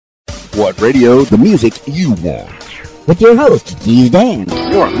What radio? The music you want. With your host, Keys Dan.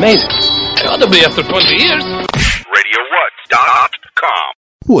 You're amazing. It ought to be after 20 years. RadioWhat.com.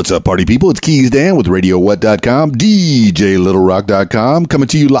 What's up, party people? It's Keys Dan with RadioWhat.com, DJLittleRock.com, coming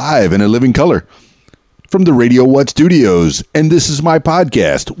to you live in a living color from the Radio What studios. And this is my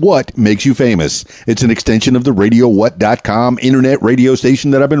podcast, What Makes You Famous. It's an extension of the RadioWhat.com internet radio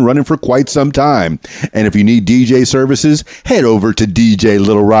station that I've been running for quite some time. And if you need DJ services, head over to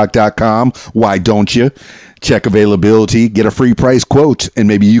DJLittleRock.com. Why don't you? Check availability, get a free price quote, and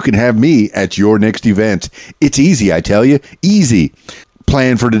maybe you can have me at your next event. It's easy, I tell you. Easy.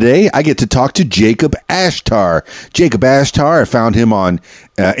 Plan for today, I get to talk to Jakob Ashtar. Jakob Ashtar, I found him on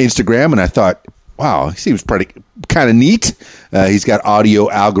Instagram, and I thought, wow, he seems pretty kind of neat. He's got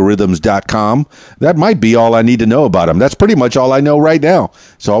audioalgorithms.com. That might be all I need to know about him. That's pretty much all I know right now.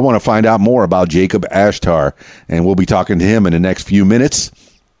 So I want to find out more about Jakob Ashtar, and we'll be talking to him in the next few minutes.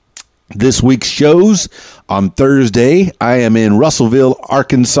 This week's shows on Thursday, I am in Russellville,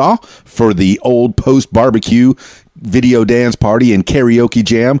 Arkansas for the Old Post Barbecue video dance party and karaoke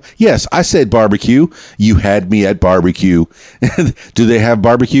jam. Yes, I said barbecue. You had me at barbecue. Do they have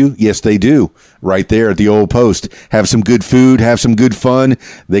barbecue? Yes, they do. Right there at the Old Post. Have some good food, have some good fun.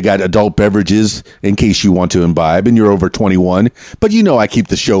 They got adult beverages in case you want to imbibe and you're over 21. But you know I keep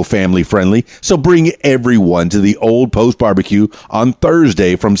the show family friendly. So bring everyone to the Old Post Barbecue on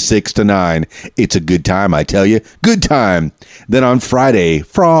Thursday from 6 to 9. It's a good time, I tell you. Good time. Then on Friday,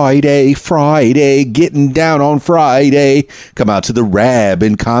 getting down on Friday, come out to the Rab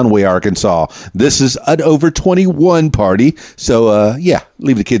in Conway, Arkansas. This is an over 21 party. So,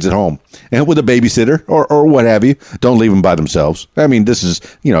 leave the kids at home. And with a babysitter or what have you, don't leave them by themselves. I mean, this is,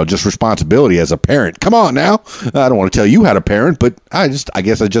 just responsibility as a parent. Come on now. I don't want to tell you how to parent, but I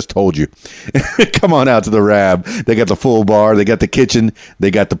guess I just told you. Come on out to the Rab. They got the full bar. They got the kitchen.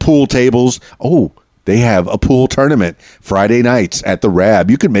 They got the pool tables. Oh, they have a pool tournament Friday nights at the Rab.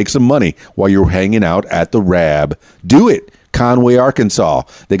 You can make some money while you're hanging out at the Rab. Do it. Conway, Arkansas.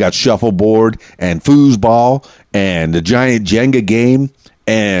 They got shuffleboard and foosball and a giant Jenga game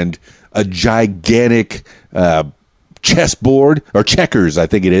and a gigantic chessboard or checkers, I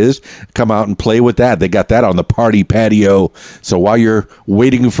think it is. Come out and play with that. They got that on the party patio. So while you're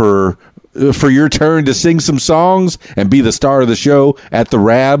waiting for your turn to sing some songs and be the star of the show at the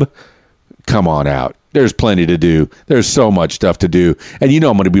Rab, come on out. There's plenty to do. There's so much stuff to do. And I'm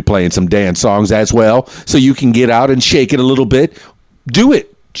going to be playing some dance songs as well, so you can get out and shake it a little bit. Do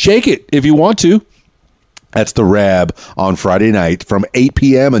it. Shake it if you want to. That's the Rab on Friday night from 8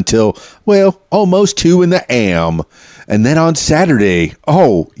 p.m. until, almost 2 in the a.m. And then on Saturday,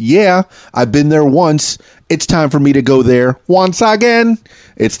 I've been there once. It's time for me to go there once again.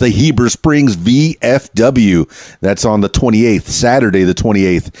 It's the Heber Springs VFW. That's on the 28th, Saturday the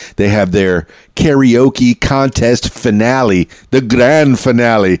 28th. They have their karaoke contest finale, the grand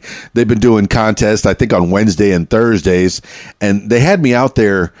finale. They've been doing contests, I think, on Wednesday and Thursdays. And they had me out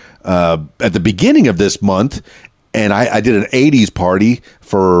there at the beginning of this month, and I did an 80s party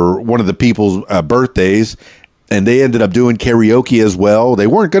for one of the people's birthdays. And they ended up doing karaoke as well. They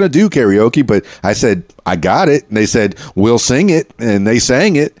weren't going to do karaoke, but I said, I got it. And they said, we'll sing it. And they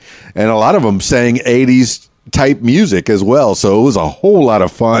sang it. And a lot of them sang 80s type music as well. So it was a whole lot of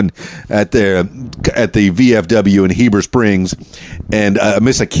fun at the VFW in Heber Springs. And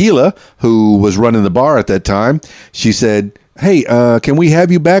Miss Aquila, who was running the bar at that time, she said, hey, can we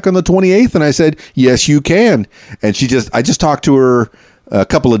have you back on the 28th? And I said, yes, you can. And I just talked to her a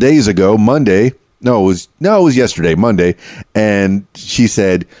couple of days ago, Monday. No, it was yesterday, Monday. And she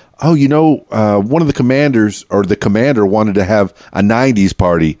said, one of the commanders or the commander wanted to have a 90s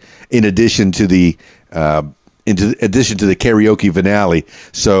party in addition to the karaoke finale.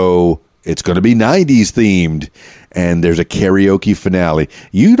 So it's going to be 90s themed. And there's a karaoke finale.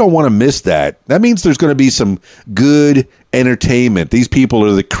 You don't want to miss that. That means there's going to be some good entertainment. These people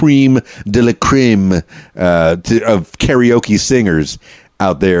are the creme de la creme of karaoke singers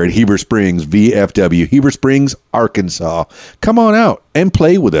out there at Heber Springs, VFW, Heber Springs, Arkansas. Come on out and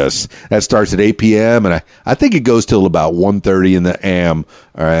play with us. That starts at 8 p.m. and I think it goes till about 1:30 in the a.m.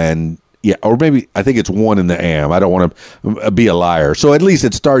 Or maybe I think it's 1 in the a.m. I don't want to be a liar. So at least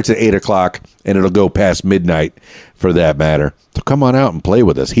it starts at 8 o'clock and it'll go past midnight for that matter. So come on out and play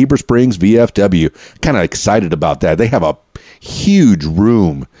with us. Heber Springs, VFW. Kind of excited about that. They have a huge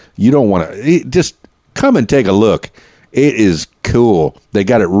room. You don't want to just come and take a look. It is cool. They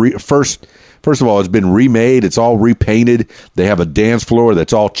got it first of all, it's been remade. It's all repainted. They have a dance floor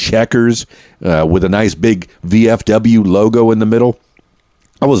that's all checkers with a nice big VFW logo in the middle.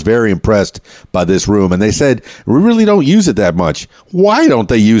 I was very impressed by this room, and they said, we really don't use it that much. Why don't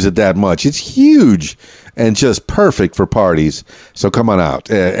they use it that much? It's huge and just perfect for parties. So come on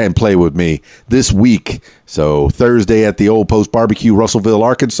out and play with me this week. So Thursday at the Old Post Barbecue, Russellville,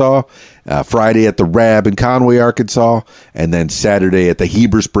 Arkansas. Friday at the Rab in Conway, Arkansas. And then Saturday at the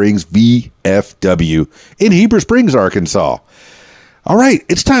Heber Springs VFW in Heber Springs, Arkansas. All right,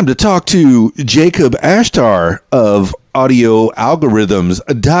 it's time to talk to Jakob Ashtar of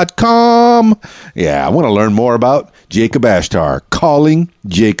audioalgorithms.com. Yeah, I want to learn more about Jakob Ashtar. Calling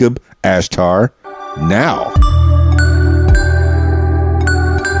Jakob Ashtar now.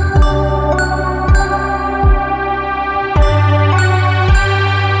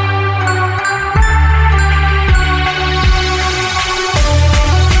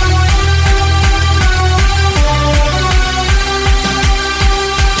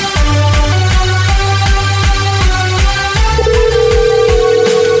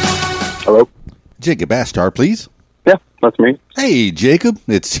 Hello? Jakob Ashtar, please. Yeah, that's me. Hey, Jakob.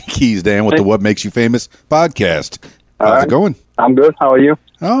 It's Keys Dan with the What Makes You Famous podcast. How's it going? I'm good. How are you?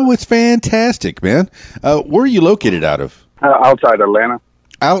 Oh, it's fantastic, man. Where are you located out of? Outside Atlanta.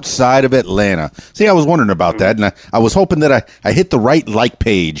 Outside of Atlanta. See, I was wondering about that, and I was hoping that I hit the right like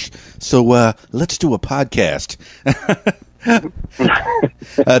page. So let's do a podcast.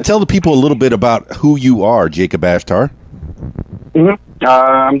 Tell the people a little bit about who you are, Jakob Ashtar. Mm-hmm.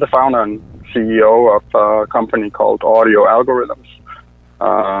 I'm the founder and CEO of a company called Audio Algorithms.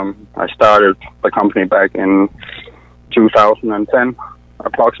 I started the company back in 2010,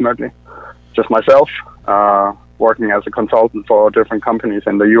 approximately. Just myself, working as a consultant for different companies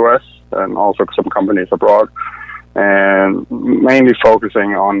in the U.S. and also some companies abroad, and mainly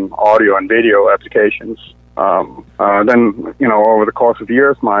focusing on audio and video applications. Then, over the course of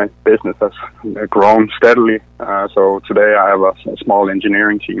years, my business has grown steadily. So today I have a small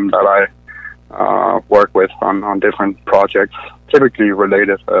engineering team that I work with on different projects, typically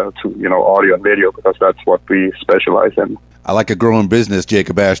related to, audio and video, because that's what we specialize in. I like a growing business,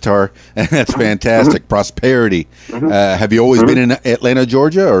 Jakob Ashtar. That's fantastic. Prosperity. Have you always been in Atlanta,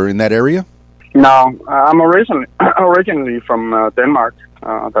 Georgia, or in that area? No, I'm originally from Denmark.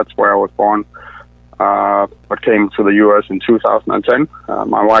 That's where I was born. But came to the U.S. in 2010.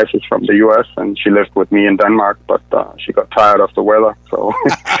 My wife is from the U.S. and she lived with me in Denmark, but she got tired of the weather, so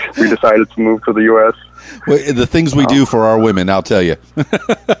we decided to move to the U.S. Well, the things we do for our women, I'll tell you.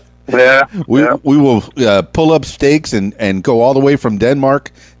 We will pull up stakes and go all the way from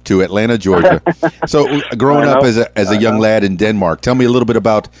Denmark to Atlanta, Georgia. So growing up as a young lad in Denmark, tell me a little bit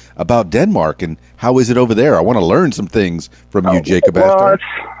about Denmark and how is it over there? I want to learn some things from you, Jakob Ashtar.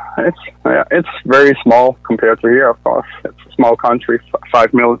 It's very small compared to here, of course. It's a small country,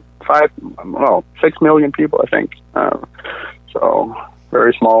 6 million people, I think. So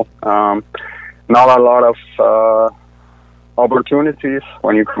very small. Not a lot of opportunities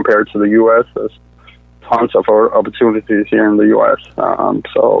when you compare to the U.S. There's tons of opportunities here in the U.S. And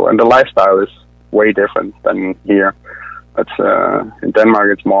the lifestyle is way different than here. It's in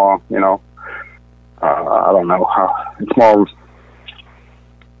Denmark. It's more, I don't know how. It's more.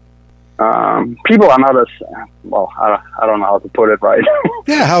 People are not as well. I don't know how to put it right.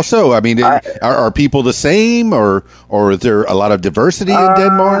 Yeah, how so? I mean, are people the same, or is there a lot of diversity in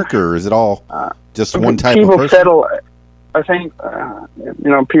Denmark, or is it all just one type of person? Settle. I think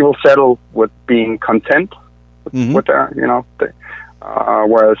people settle with being content with their,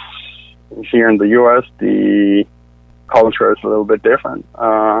 whereas here in the U.S. the culture is a little bit different.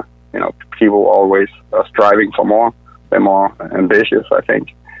 People always are striving for more. They're more ambitious, I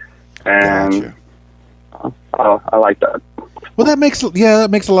think. And gotcha. I like that. Well, that makes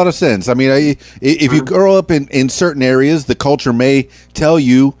a lot of sense. I mean, if you grow up in certain areas, the culture may tell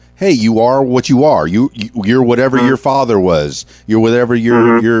you, "Hey, you are what you are. You're whatever your father was. You're whatever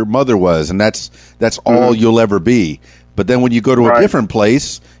your mother was, and that's all you'll ever be." But then when you go to a different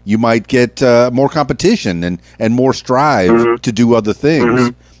place, you might get more competition and more strive to do other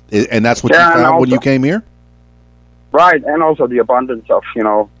things, and that's what you found when you came here. Right, and also the abundance of,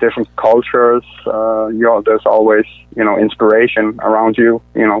 different cultures. There's always, inspiration around you,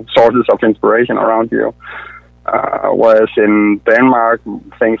 sources of inspiration around you. Whereas in Denmark,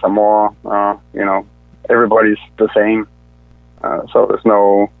 things are more, everybody's the same. So there's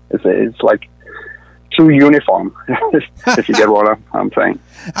no, it's like too uniform, if you get what I'm saying.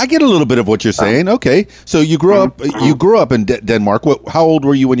 I get a little bit of what you're saying. Okay, so you grew up in Denmark. How old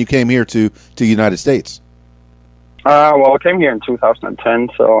were you when you came here to the United States? Well, I came here in 2010,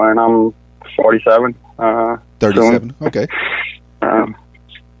 and I'm 47. 37. Okay.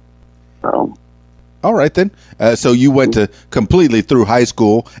 All right, then. So you went to completely through high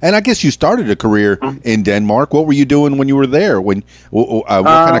school, and I guess you started a career in Denmark. What were you doing when you were there? What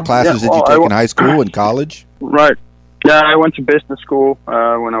kind of classes did you take in high school and college? Right. Yeah, I went to business school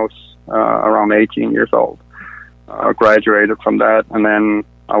when I was around 18 years old. Graduated from that, and then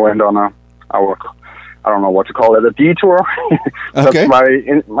I went on I don't know what to call it, a detour. Okay.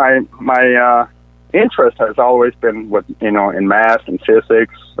 My interest has always been with in math and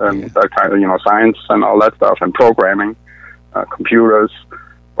physics and that kind of science and all that stuff, and programming, computers.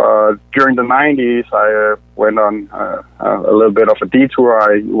 During the 90s, I went on a little bit of a detour.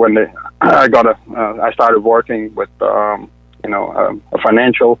 I started working with a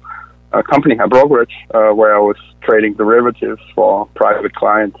financial company, a brokerage, where I was trading derivatives for private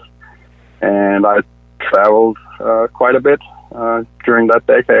clients, and I traveled quite a bit during that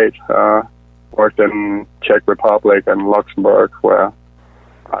decade. Worked in Czech Republic and Luxembourg, where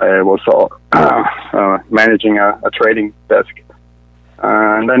I was managing a trading desk.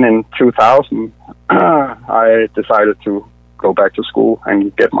 And then in 2000, I decided to go back to school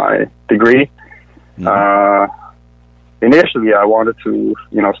and get my degree. Initially, I wanted to,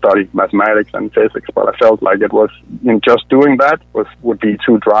 study mathematics and physics, but I felt like it was just doing that would be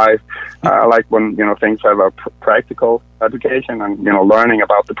too dry. I like when things have a practical application, and learning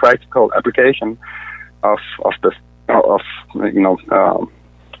about the practical application of the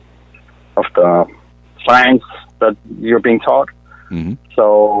science that you're being taught. Mm-hmm.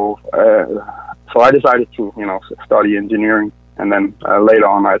 So I decided to study engineering, and then later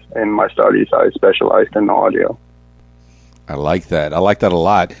on in my studies I specialized in audio. I like that. I like that a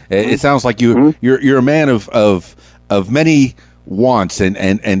lot. It sounds like you're a man of many wants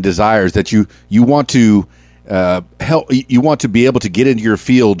and desires, that you want to help. You want to be able to get into your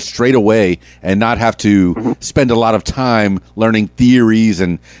field straight away and not have to spend a lot of time learning theories.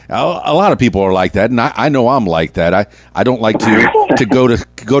 And a lot of people are like that, and I know I'm like that. I don't like to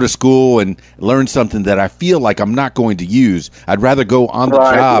go to school and learn something that I feel like I'm not going to use. I'd rather go on the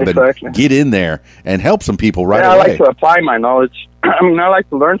job and get in there and help some people away. I like to apply my knowledge. I mean, I like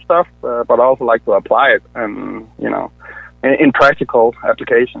to learn stuff, but I also like to apply it, and in practical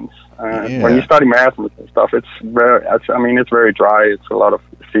applications. When you study math and stuff, it's very dry. It's a lot of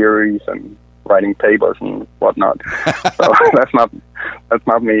theories and writing papers and whatnot. So that's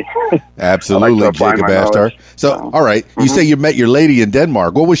not me. Absolutely, like Jakob Ashtar. So, all right, you say you met your lady in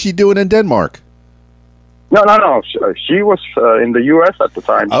Denmark. What was she doing in Denmark? No. She was in the U.S. at the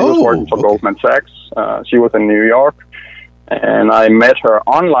time. She was working for Goldman Sachs. She was in New York. And I met her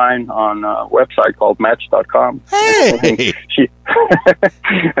online on a website called Match.com. Hey!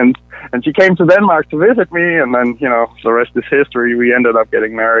 And she came to Denmark to visit me, and then, the rest is history. We ended up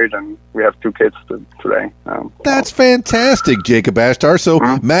getting married, and we have 2 kids today. That's fantastic, Jakob Ashtar. So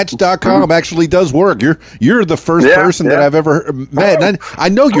Match.com actually does work. You're the first person that I've ever met. And I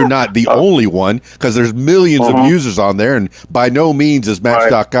know you're not the only one, because there's millions of users on there, and by no means is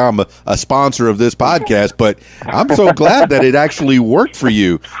Match.com a sponsor of this podcast, but I'm so glad that it actually worked for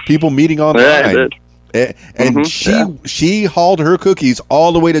you. People meeting online. Yeah, it did. And she hauled her cookies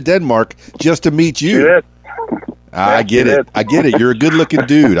all the way to Denmark just to meet you. She did. I get it. I get it. You're a good-looking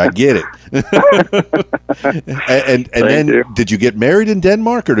dude. I get it. and then, did you get married in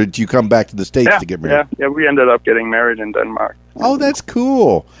Denmark, or did you come back to the States to get married? Yeah, we ended up getting married in Denmark. Oh, that's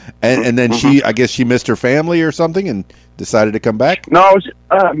cool. And then I guess she missed her family or something and decided to come back? No,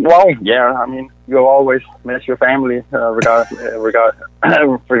 I mean, you'll always miss your family, regardless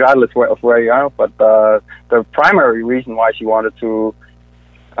of where you are. But the primary reason why she wanted to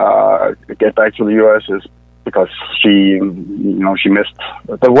get back to the U.S. is because she missed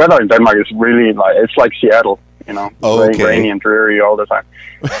the weather in Denmark. Is really it's like Seattle, rainy and dreary all the time.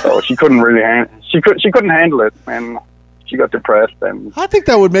 So she couldn't really she couldn't handle it, and she got depressed. And I think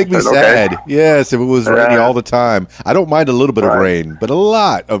that would make me sad. Okay. Yes, if it was rainy all the time. I don't mind a little bit of rain, but a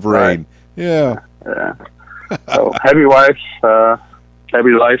lot of rain. Yeah. So happy wife,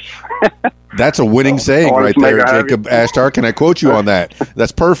 happy life. That's a winning saying right there, Jakob Ashtar. Can I quote you on that?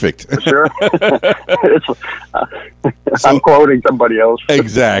 That's perfect. Sure. I'm quoting somebody else.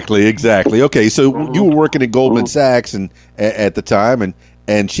 Exactly. Okay, so you were working at Goldman Sachs and at the time,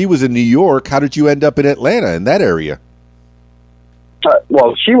 and she was in New York. How did you end up in Atlanta, in that area?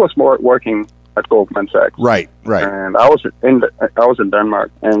 Well, she was working at Goldman Sachs. Right. And I was in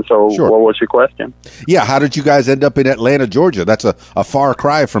Denmark. And so, What was your question? Yeah, how did you guys end up in Atlanta, Georgia? That's a far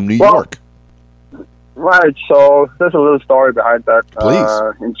cry from New York. Right. So there's a little story behind that.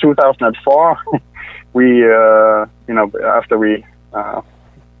 Please. In 2004, we, after we,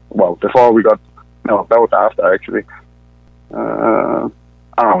 before we got, no, that was after actually.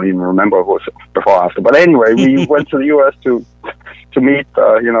 I don't even remember if it was before or after. But anyway, we went to the U.S. to meet,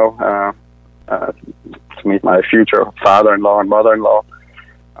 to meet my future father-in-law and mother-in-law.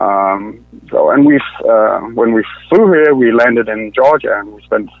 And when we flew here, we landed in Georgia, and we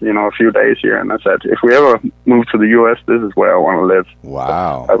spent, a few days here. And I said, if we ever move to the U.S., this is where I want to live.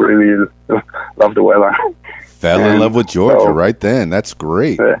 Wow. I really love the weather. Fell in love with Georgia right then. That's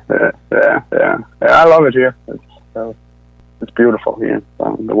great. Yeah. I love it here. It's beautiful here.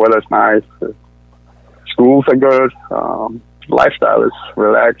 The weather's nice. The schools are good. Lifestyle is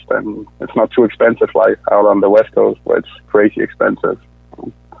relaxed, and it's not too expensive like out on the West Coast where it's crazy expensive.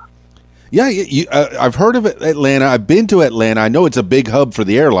 Yeah, I've heard of it, Atlanta. I've been to Atlanta. I know it's a big hub for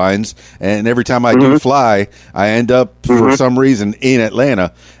the airlines, and every time I do fly, I end up for some reason in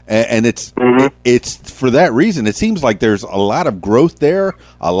Atlanta, and it's for that reason. It seems like there's a lot of growth there,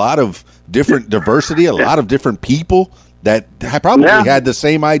 a lot of different diversity, a lot of different people that probably had the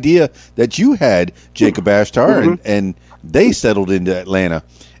same idea that you had, Jakob Ashtar, and they settled into Atlanta.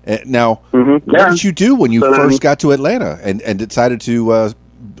 Now, what did you do when you first got to Atlanta and decided to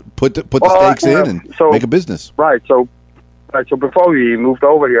put the stakes in and make a business? Right. So before we moved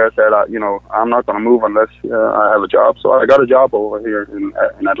over here, I said, I'm not going to move unless I have a job. So I got a job over here in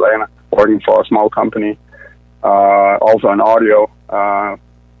Atlanta, working for a small company, also in audio.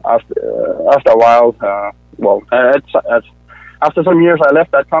 After a while, after some years, I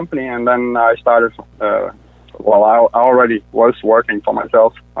left that company, and then I started. I already was working for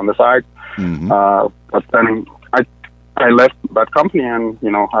myself on the side, but then I left that company, and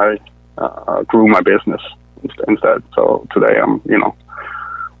I grew my business instead. So today I'm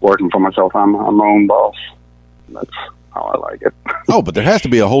working for myself. I'm my own boss. That's how I like it. Oh, but there has to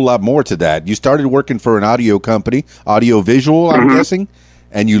be a whole lot more to that. You started working for an audio company, audio visual, I'm guessing,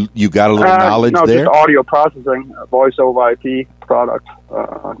 and you got a little knowledge there? No, just audio processing, voice over IP product,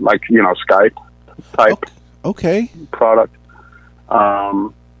 like Skype type product.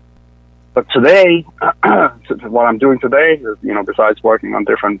 But today, what I'm doing today is, besides working on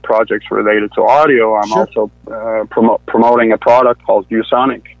different projects related to audio, I'm also promoting a product called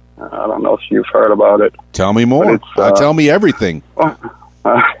ViewSonic. I don't know if you've heard about it. Tell me more. Tell me everything.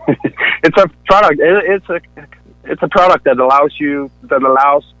 It's a product. It's a product that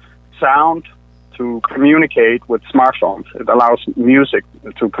allows sound to communicate with smartphones. It allows music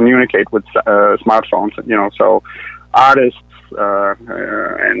to communicate with smartphones. So artists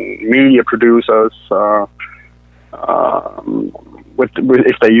and media producers,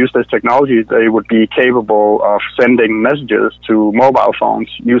 if they use this technology, they would be capable of sending messages to mobile phones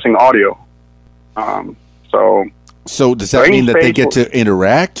using audio. So does that mean that they get to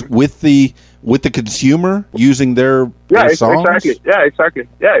interact with the consumer using their songs?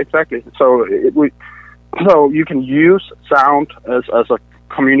 Exactly. So you can use sound as a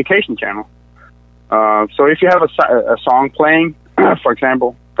communication channel. So if you have a song playing, for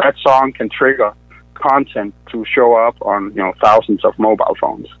example, that song can trigger content to show up on thousands of mobile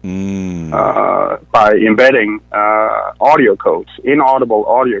phones by embedding audio codes, inaudible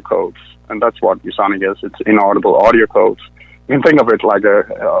audio codes, and that's what ViewSonic is. It's inaudible audio codes. You can think of it like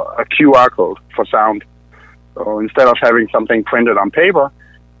a QR code for sound. So instead of having something printed on paper,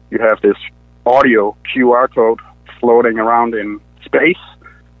 you have this audio QR code floating around in space.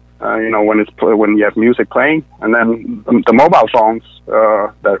 When you have music playing, and then the mobile phones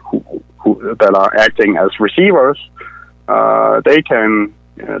that are acting as receivers, they can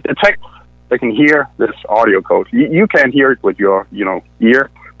detect, they can hear this audio code. You can't hear it with your ear,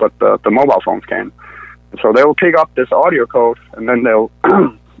 but the mobile phones can. So they will pick up this audio code, and then they'll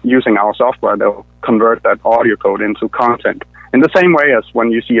using our software, they'll convert that audio code into content. In the same way as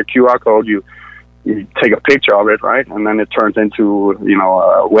when you see a QR code, you take a picture of it, right? And then it turns into,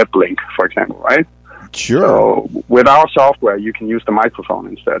 a web link, for example, right? Sure. So with our software, you can use the microphone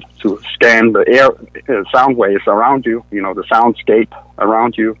instead to scan the sound waves around you, the soundscape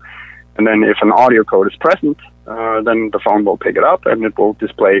around you. And then if an audio code is present, then the phone will pick it up and it will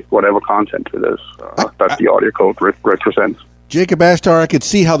display whatever content it is that the audio code represents. Jakob Ashtar, I could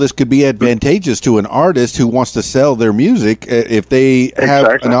see how this could be advantageous to an artist who wants to sell their music. If they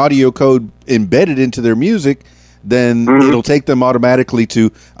have an audio code embedded into their music, then it'll take them automatically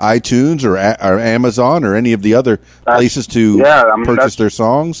to iTunes or Amazon or any of the other places to purchase their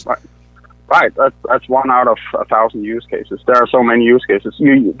songs. Right. That's one out of 1,000 use cases. There are so many use cases.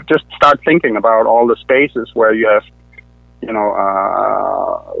 You just start thinking about all the spaces where you have,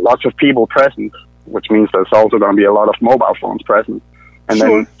 lots of people present, which means there's also going to be a lot of mobile phones present. And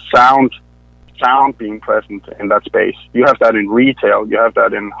then sound being present in that space. You have that in retail. You have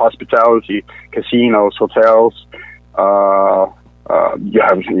that in hospitality, casinos, hotels, You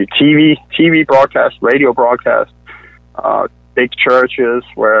have TV broadcast, radio broadcast, big churches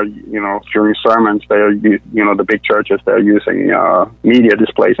where, during sermons, the big churches, they're using media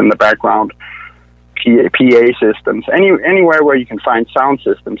displays in the background, PA systems, anywhere where you can find sound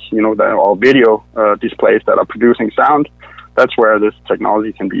systems, or video displays that are producing sound. That's where this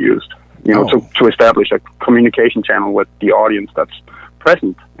technology can be used, to establish a communication channel with the audience that's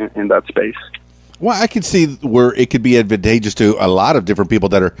present in that space. Well, I can see where it could be advantageous to a lot of different people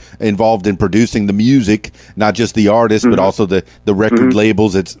that are involved in producing the music, not just the artists, but also the record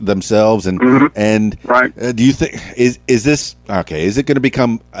labels themselves. And right. Do you think is this okay? Is it going to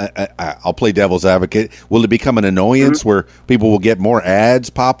become? I'll play devil's advocate. Will it become an annoyance where people will get more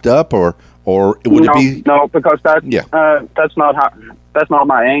ads popped up, or would it be? No, because that's not how. That's not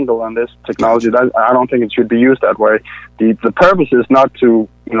my angle on this technology. I don't think it should be used that way. The purpose is not to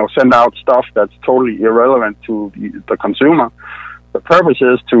send out stuff that's totally irrelevant to the consumer. The purpose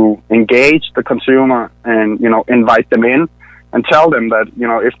is to engage the consumer and invite them in and tell them that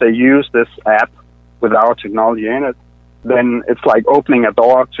if they use this app with our technology in it, then it's like opening a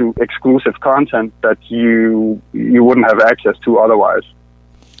door to exclusive content that you wouldn't have access to otherwise.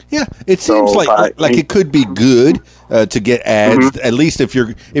 Yeah, it seems like it could be good to get ads. At least if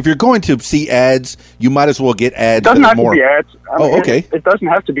you're going to see ads, you might as well get ads. It doesn't have to be ads. Okay. It doesn't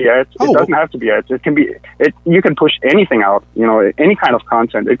have to be ads. It doesn't have to be ads. It can be. You can push anything out. Any kind of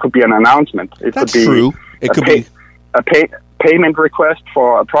content. It could be an announcement. That's true. It could be a payment request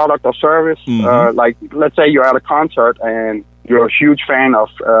for a product or service. Like, let's say you're at a concert and you're a huge fan of,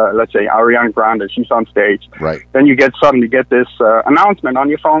 let's say, Ariana Grande. She's on stage. Right. Then you suddenly get this announcement on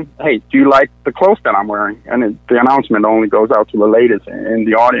your phone. Hey, do you like the clothes that I'm wearing? And the announcement only goes out to the ladies in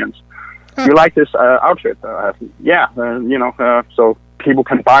the audience. Do you like this outfit? So people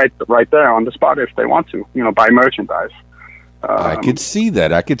can buy it right there on the spot if they want to, buy merchandise. I could see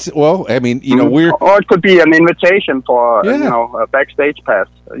that. Or it could be an invitation for, a backstage pass,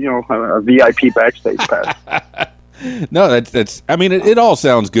 a VIP backstage pass. No, that's. I mean, it all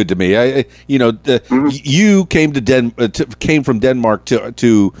sounds good to me. You came came from Denmark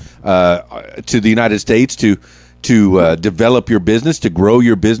to the United States to develop your business, to grow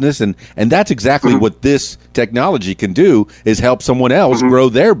your business, and that's exactly what this technology can do, is help someone else grow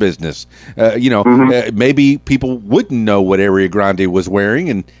their business. Maybe people wouldn't know what Ariana Grande was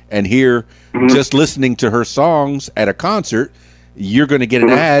wearing, and here, just listening to her songs at a concert, you're going to get an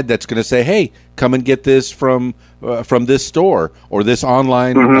ad that's going to say, "Hey, come and get this from this store or this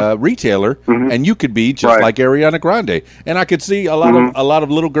online retailer," and you could be just like Ariana Grande. And I could see a lot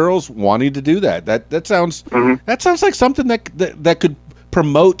of little girls wanting to do that. That sounds like something that could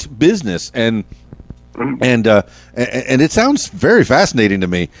promote business and it sounds very fascinating to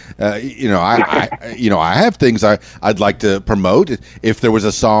me. I have things I'd like to promote. If there was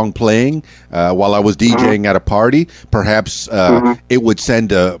a song playing while I was DJing at a party, perhaps it would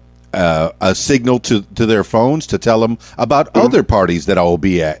send a signal to their phones to tell them about other parties that I will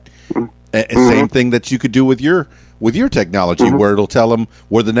be at. Same thing that you could do with your technology, where it'll tell them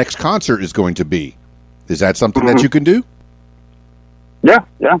where the next concert is going to be. Is that something that you can do? Yeah.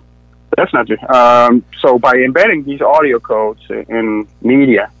 Definitely. So by embedding these audio codes in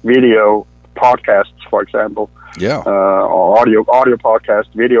media, video, podcasts, for example, or audio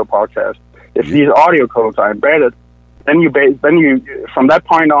podcast, video podcast, if these audio codes are embedded, then you from that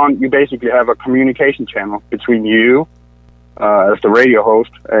point on, you basically have a communication channel between you as the radio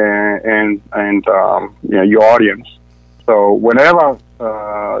host and your audience. So whenever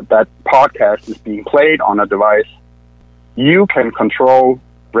that podcast is being played on a device, you can control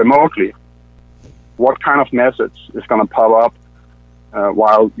remotely what kind of message is going to pop up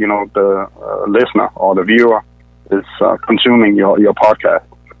while the listener or the viewer is consuming your podcast.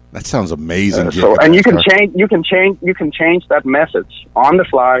 That sounds amazing. And you can change that message on the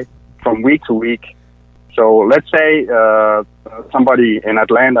fly from week to week. So let's say somebody in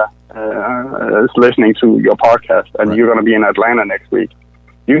Atlanta is listening to your podcast, and you're going to be in Atlanta next week.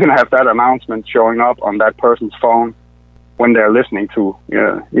 You can have that announcement showing up on that person's phone when they're listening to,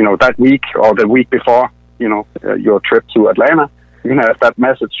 that week or the week before, your trip to Atlanta. You can have that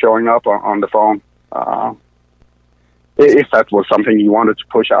message showing up on the phone, if that was something you wanted to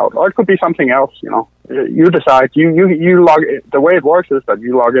push out. Or it could be something else, You decide. You log. The way it works is that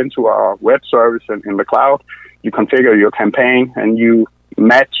you log into our web service in the cloud. You configure your campaign, and you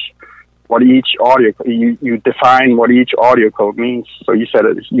match what each audio. You define what each audio code means. So you set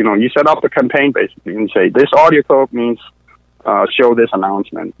it. You set up the campaign basically, and say this audio code means show this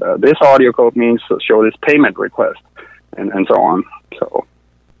announcement. This audio code means show this payment request, and so on. So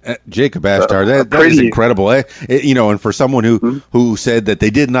Jacob Ashtar, that is incredible. And for someone who said that they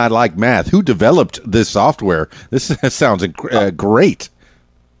did not like math, who developed this software? This sounds great.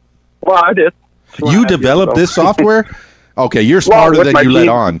 Well, I did. You developed this software? Okay, you're smarter than you let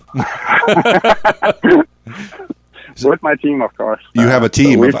on. With my team, of course. You have a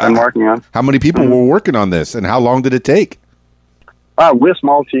team. We've been working on. How many people were working on this, and how long did it take? We're a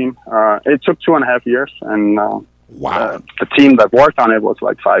small team. It took 2.5 years, and wow, the team that worked on it was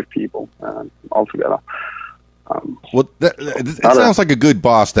like 5 people altogether. Well, it sounds like a good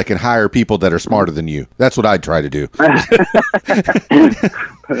boss that can hire people that are smarter than you. That's what I'd try to do.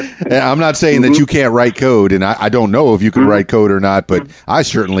 I'm not saying that you can't write code, and I don't know if you can write code or not, but I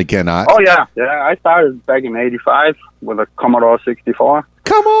certainly cannot. Oh, yeah. I started back in 85 with a Commodore 64.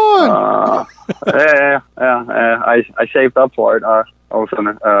 Come on! I saved up for it. I was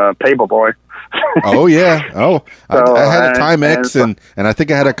a paper boy. Oh yeah. Oh, so, I had a Timex and I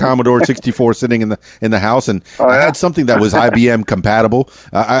think I had a Commodore 64 sitting in the house, and I had something that was IBM compatible.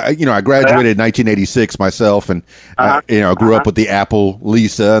 I graduated in 1986 myself, and I grew up with the Apple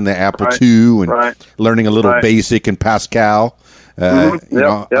Lisa and the Apple II, and learning a little BASIC and Pascal.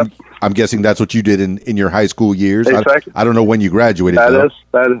 I'm guessing that's what you did in your high school years. Exactly. I don't know when you graduated.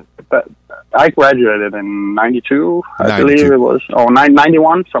 I graduated in 92, I believe it was,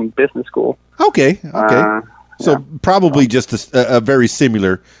 91 from business school. Okay. So probably just a very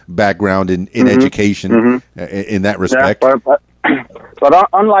similar background in education in that respect. Yeah, but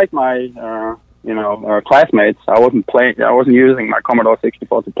unlike my classmates, I wasn't using my Commodore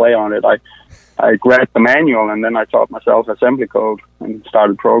 64 to play on it. I grabbed the manual, and then I taught myself assembly code and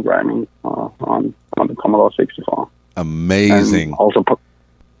started programming on the Commodore 64. Amazing.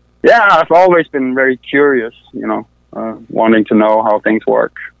 I've always been very curious, wanting to know how things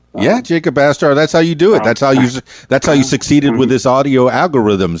work. Jacob Ashtar, that's how you do it. That's how you succeeded with this audio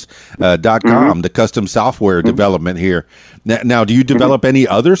algorithms.com, the custom software development here. Now, do you develop any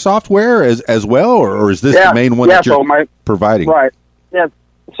other software as well, or is this the main one that you're providing? Right. Yeah.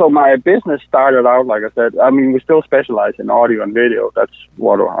 So my business started out, like I said, we still specialize in audio and video. That's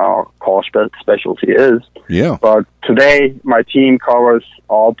what our core specialty is. Yeah. But today, my team covers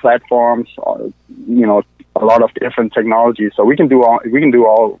all platforms, a lot of different technologies. So we can do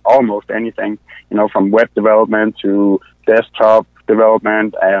almost anything, from web development to desktop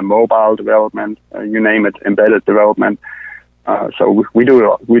development and mobile development, you name it, embedded development. So we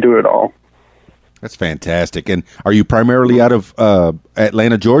do it all. That's fantastic. And are you primarily out of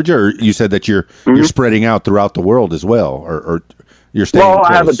Atlanta, Georgia, or you said that you're spreading out throughout the world as well, or you're staying close?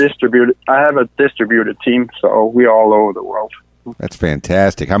 I have a distributed team, so we're all over the world. That's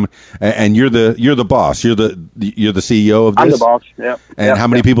fantastic. And you're the boss. You're the CEO of this. I'm the boss. Yeah. And how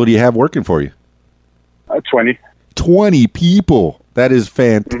many people do you have working for you? 20. 20 people. That is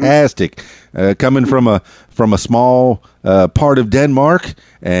fantastic. Coming from a small part of Denmark,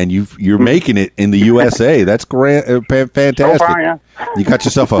 and you're making it in the USA. That's fantastic. So far, yeah. You got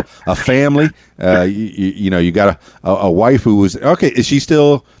yourself a family. You got a wife who was okay. Is she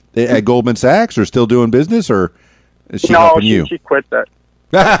still at Goldman Sachs or still doing business, or is she helping you? She quit that.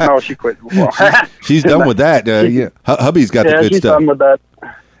 No, she quit. She's done with that. Hubby's got the good stuff. Done with that.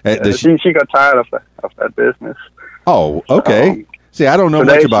 She got tired of that business. Oh, okay. See, I don't know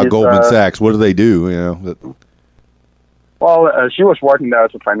much about Goldman Sachs. What do they do? Well, she was working there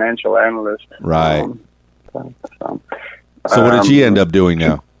as a financial analyst. Right. So what did she end up doing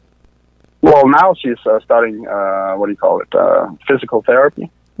now? Well, now she's studying, physical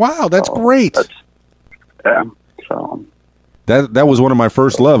therapy. Wow, that's great. So that was one of my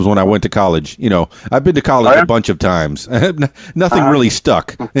first loves when I went to college. I've been to college a bunch of times. Nothing really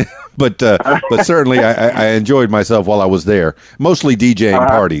stuck, but certainly I enjoyed myself while I was there. Mostly DJing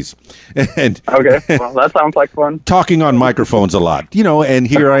parties. And okay, well, that sounds like fun. Talking on microphones a lot, and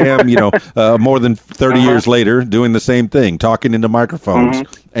here I am, more than 30 years later, doing the same thing, talking into microphones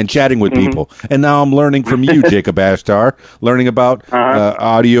and chatting with people. And now I'm learning from you, Jakob Ashtar, learning about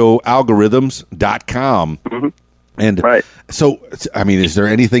audioalgorithms.com. And so, is there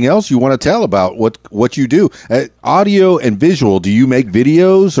anything else you want to tell about what you do? Audio and visual, do you make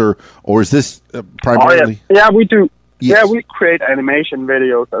videos or is this primarily? Yeah, we do. Yes. Yeah, we create animation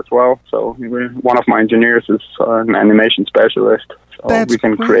videos as well. So one of my engineers is an animation specialist. So we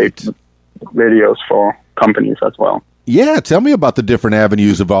can create videos for companies as well. Yeah, tell me about the different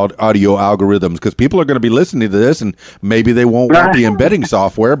avenues of audio algorithms, because people are going to be listening to this, and maybe they won't want the embedding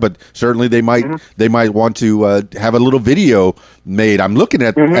software, but certainly they might want to have a little video made. I'm looking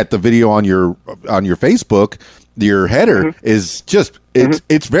at the video on your Facebook. Your header is just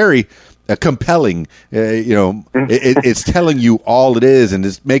it's very compelling. It's telling you all it is, and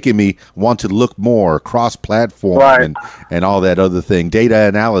it's making me want to look more cross-platform Right. and all that other thing, data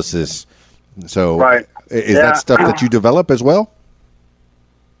analysis. So, Right. is that stuff that you develop as well?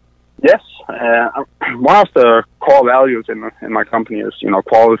 Yes. One of the core values in my company is,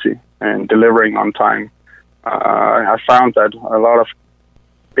 quality and delivering on time. I found that a lot of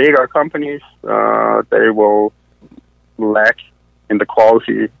bigger companies, they will lack in the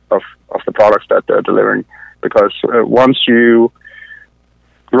quality of the products that they're delivering, because once you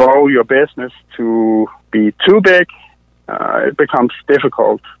grow your business to be too big, it becomes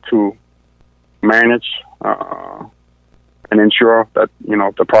difficult to manage and ensure that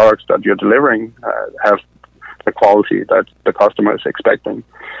the products that you're delivering have the quality that the customer is expecting.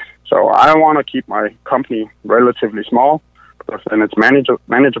 So I want to keep my company relatively small, because then it's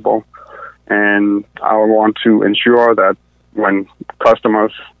manageable, and I want to ensure that when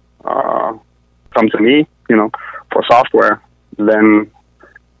customers come to me, for software, then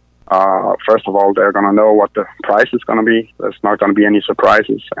first of all, they're going to know what the price is going to be. There's not going to be any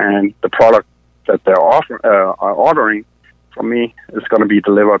surprises, and the product that they're ordering from me is going to be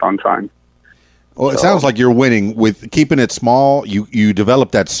delivered on time. Well, it sounds like you're winning with keeping it small. You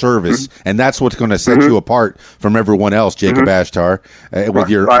develop that service, and that's what's going to set you apart from everyone else, Jakob Ashtar, with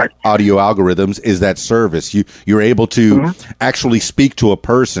your audio algorithms, is that service. You're able to actually speak to a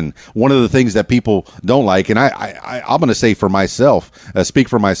person. One of the things that people don't like, and I'm going to say for myself, speak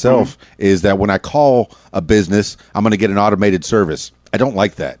for myself, is that when I call a business, I'm going to get an automated service. I don't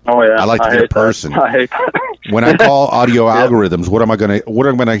like that. Oh yeah, I like to get a person. I hate that. When I call audio algorithms, what am I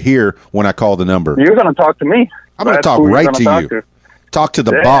gonna hear when I call the number? You're gonna talk to me. I'm gonna talk right to you. Talk to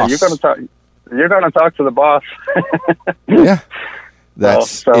the boss. You're gonna talk to the boss. Yeah,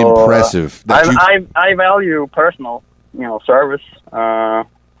 that's impressive. I value personal, service, and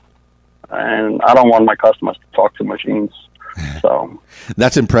I don't want my customers to talk to machines. So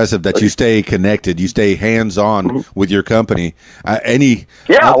that's impressive that you stay connected, you stay hands-on with your company. I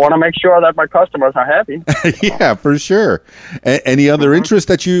want to make sure that my customers are happy. Yeah, for sure. Any other interest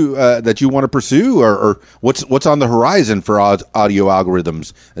that you want to pursue, or what's on the horizon for audio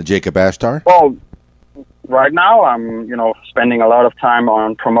algorithms, Jakob Ashtar? Well, right now I'm spending a lot of time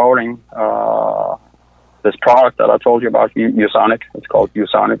on promoting this product that I told you about, ViewSonic. It's called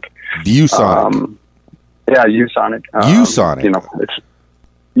ViewSonic. ViewSonic. Yeah, ViewSonic. ViewSonic. It's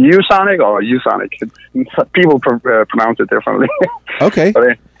ViewSonic or ViewSonic. People pronounce it differently. Okay.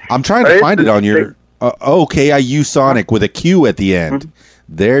 I'm trying to find it on your... ViewSonic with a Q at the end.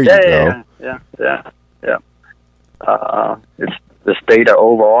 There you go. Yeah. It's this data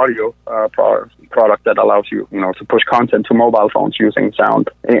over audio product that allows you, to push content to mobile phones using sound,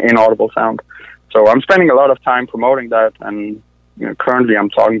 inaudible sound. So I'm spending a lot of time promoting that, and currently I'm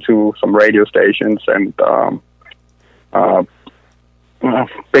talking to some radio stations and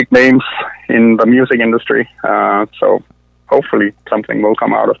big names in the music industry. So hopefully something will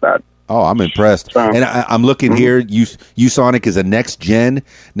come out of that. Oh, I'm impressed. And I'm looking here. ViewSonic is a next gen.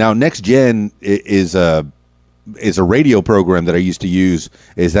 Now, next gen is a radio program that I used to use.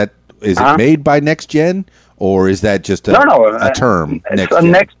 Is it made by Next Gen, or is that just a term?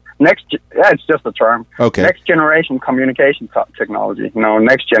 It's just a term. Okay. Next generation communication technology.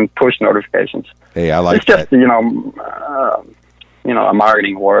 Next gen push notifications. Hey, I like it's just, that. A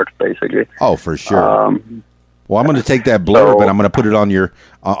marketing word, basically. Oh, for sure. Well, I'm going to take that blurb and I'm going to put it on your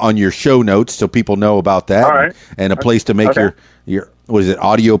show notes so people know about that. All right. And a place to make your what is it,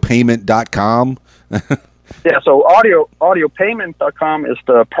 audiopayment.com? Yeah, so audiopayment.com is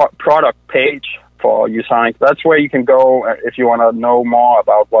the product page for ViewSonic. That's where you can go if you want to know more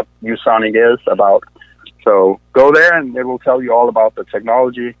about what ViewSonic is about. So go there and it will tell you all about the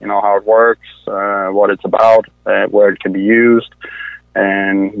technology, how it works, what it's about, where it can be used.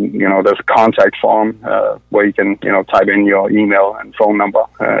 And, there's a contact form where you can, type in your email and phone number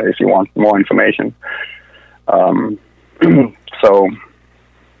if you want more information.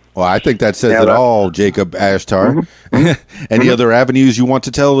 Well, I think that says it all, Jakob Ashtar. Any other avenues you want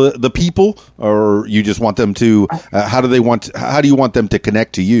to tell the people, or you just want them to? How do you want them to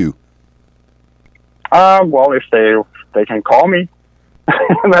connect to you? Well, if they can call me,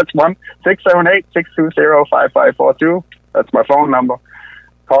 that's 1-678-620-5542. That's my phone number.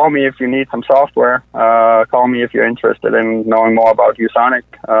 Call me if you need some software. Call me if you're interested in knowing more about ViewSonic,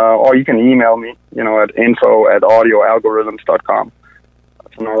 or you can email me, at info@audioalgorithms.com.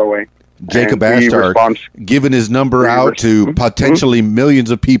 Another way. Jakob Ashtar giving his number out to potentially millions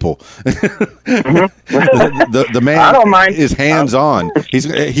of people. The man I don't mind. is hands on.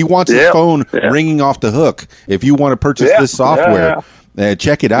 He wants his phone ringing off the hook. If you want to purchase this software,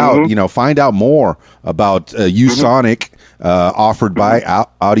 check it out. Find out more about Usonic, offered by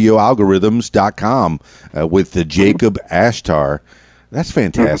audioalgorithms.com with the Jakob Ashtar. That's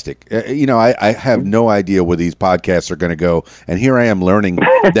fantastic. I have no idea where these podcasts are going to go. And here I am learning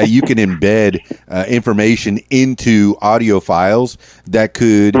that you can embed information into audio files that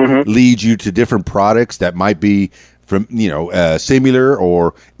could lead you to different products that might be from, similar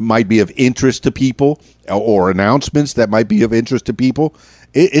or might be of interest to people, or announcements that might be of interest to people.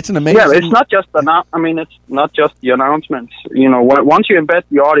 It's an amazing. Yeah, it's not just it's not just the announcements. Once you embed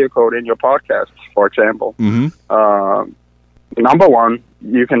the audio code in your podcast, for example, number one,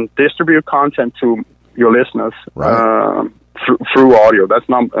 you can distribute content to your listeners through audio. That's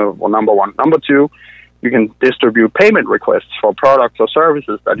number one. Number two, you can distribute payment requests for products or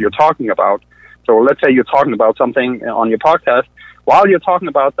services that you're talking about. So let's say you're talking about something on your podcast. While you're talking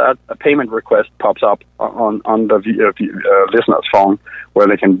about that, a payment request pops up on the listener's phone where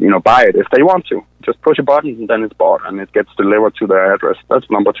they can buy it if they want to. Just push a button and then it's bought and it gets delivered to their address. That's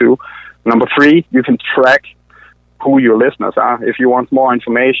number two. Number three, you can track who your listeners are. If you want more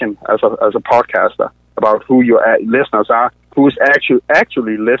information as a podcaster about who your listeners are, who's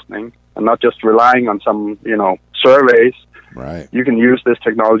actually listening and not just relying on some surveys, right? You can use this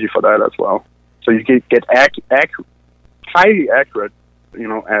technology for that as well. So you can get highly accurate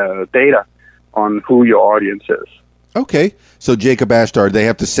data on who your audience is. Okay. So Jakob Ashtar, they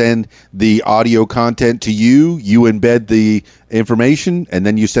have to send the audio content to you. You embed the information, and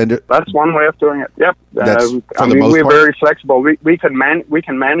then you send it. That's one way of doing it. Yep. That's we're very flexible. We can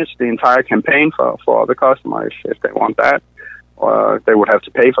manage the entire campaign for the customer if they want that. They would have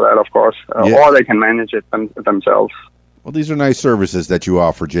to pay for that, of course, or they can manage it themselves. Well, these are nice services that you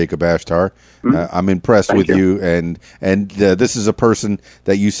offer, Jakob Ashtar. I'm impressed with you. And this is a person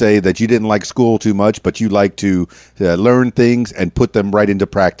that you say that you didn't like school too much, but you like to learn things and put them right into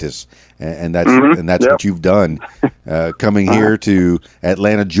practice. And that's what you've done, coming here to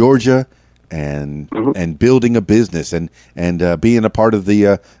Atlanta, Georgia, and building a business and being a part of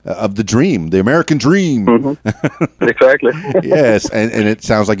the dream, the American dream. Exactly. Yes, and it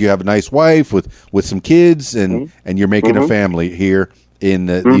sounds like you have a nice wife with some kids, and you're making a family here in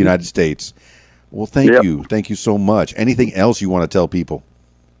the United States. Well, thank you so much. Anything else you want to tell people?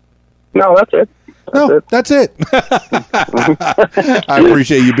 No, that's it. That's it. I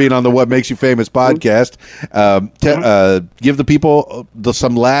appreciate you being on the What Makes You Famous podcast. Give the people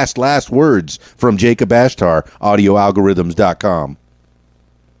some last words from Jakob Ashtar, audioalgorithms.com.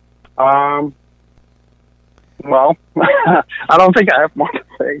 Well, I don't think I have more to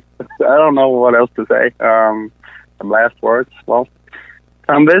say. I don't know what else to say. Some last words. Well,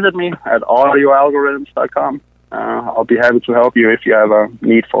 come visit me at audioalgorithms.com. I'll be happy to help you if you have a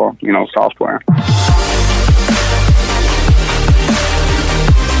need for, software.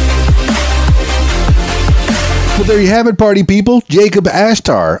 Well, there you have it, party people. Jakob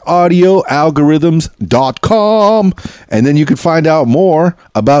Ashtar, audioalgorithms.com. And then you can find out more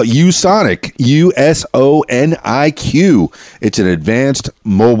about Usonic, USONIQ. It's an advanced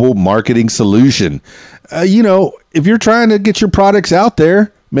mobile marketing solution. If you're trying to get your products out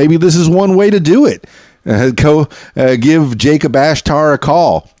there, maybe this is one way to do it. Go give Jakob Ashtar a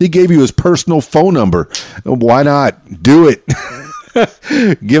call. He gave you his personal phone number. Why not do it?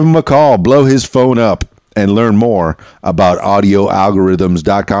 Give him a call. Blow his phone up and learn more about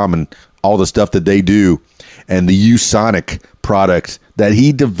audioalgorithms.com and all the stuff that they do and the Usonic product that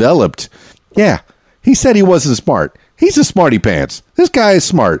he developed. Yeah, he said he wasn't smart. He's a smarty pants. This guy is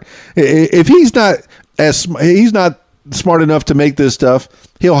smart. If he's not smart enough to make this stuff,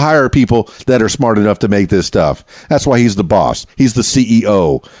 he'll hire people that are smart enough to make this stuff. That's why he's the boss. He's the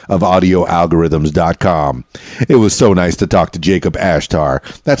CEO of audioalgorithms.com. It was so nice to talk to Jakob Ashtar.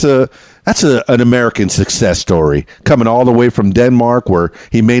 That's an American success story, coming all the way from Denmark, where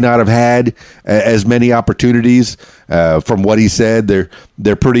he may not have had as many opportunities. From what he said, they're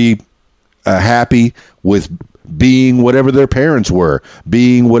pretty happy with being whatever their parents were,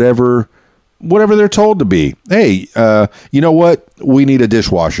 being whatever they're told to be. Hey, you know what? We need a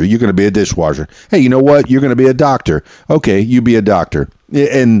dishwasher. You're going to be a dishwasher. Hey, you know what? You're going to be a doctor. Okay, you be a doctor.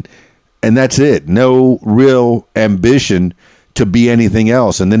 And that's it. No real ambition to be anything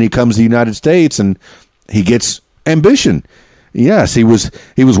else. And then he comes to the United States and he gets ambition. Yes, he was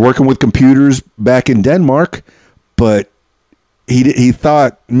working with computers back in Denmark, but he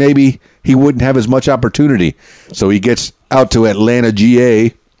thought maybe he wouldn't have as much opportunity. So he gets out to Atlanta,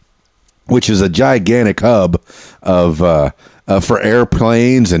 GA, which is a gigantic hub of for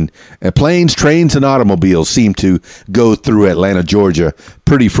airplanes and planes, trains, and automobiles seem to go through Atlanta, Georgia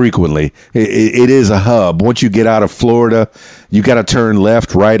pretty frequently. It is a hub. Once you get out of Florida, you got to turn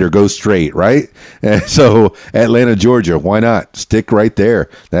left, right, or go straight, right? So Atlanta, Georgia, why not? Stick right there.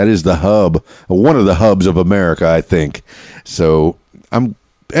 That is the hub, one of the hubs of America, I think. So I'm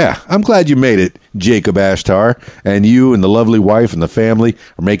glad you made it, Jakob Ashtar, and you and the lovely wife and the family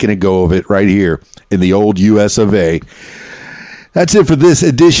are making a go of it right here in the old US of A. That's it for this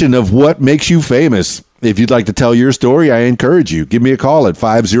edition of What Makes You Famous. If you'd like to tell your story, I encourage you. Give me a call at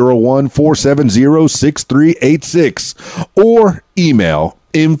 501-470-6386 or email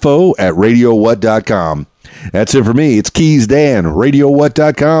info@radiowhat.com. That's it for me. It's Keys Dan,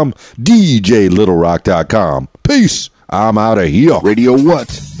 radiowhat.com, djlittlerock.com. Peace. I'm out of here. Radio What?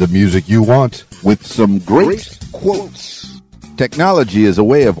 The music you want with some great quotes. Technology is a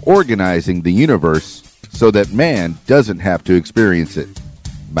way of organizing the universe so that man doesn't have to experience it.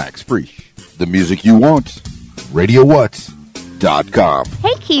 Max Frisch. The music you want. RadioWhat.com.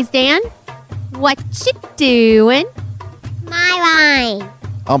 Hey, Keys Dan. What you doing? My line.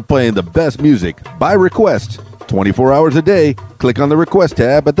 I'm playing the best music by request 24 hours a day. Click on the request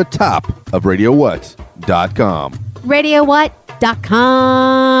tab at the top of RadioWhat.com.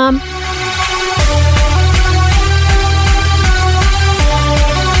 RadioWhat.com.